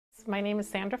My name is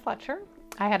Sandra Fletcher.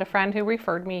 I had a friend who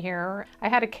referred me here. I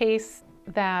had a case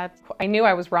that I knew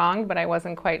I was wrong, but I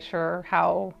wasn't quite sure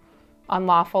how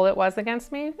unlawful it was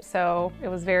against me. So it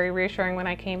was very reassuring when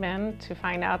I came in to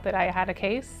find out that I had a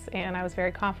case, and I was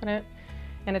very confident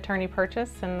in attorney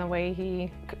purchase and the way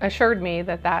he assured me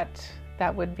that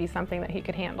that would be something that he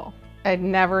could handle. I'd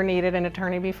never needed an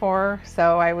attorney before,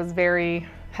 so I was very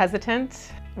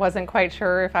hesitant. Wasn't quite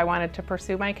sure if I wanted to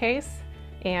pursue my case.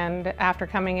 And after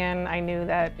coming in, I knew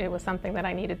that it was something that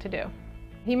I needed to do.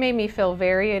 He made me feel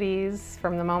very at ease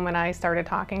from the moment I started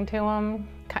talking to him.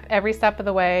 Every step of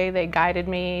the way, they guided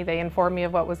me, they informed me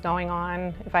of what was going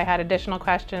on. If I had additional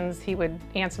questions, he would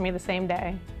answer me the same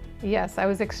day. Yes, I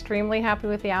was extremely happy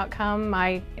with the outcome.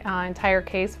 My entire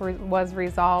case was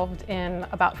resolved in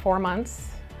about 4 months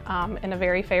in a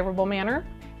very favorable manner,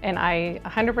 and I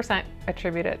 100%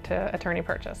 attribute it to attorney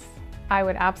purchase. I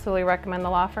would absolutely recommend the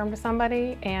law firm to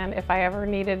somebody, and if I ever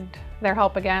needed their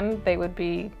help again, they would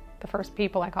be the first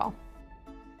people I call.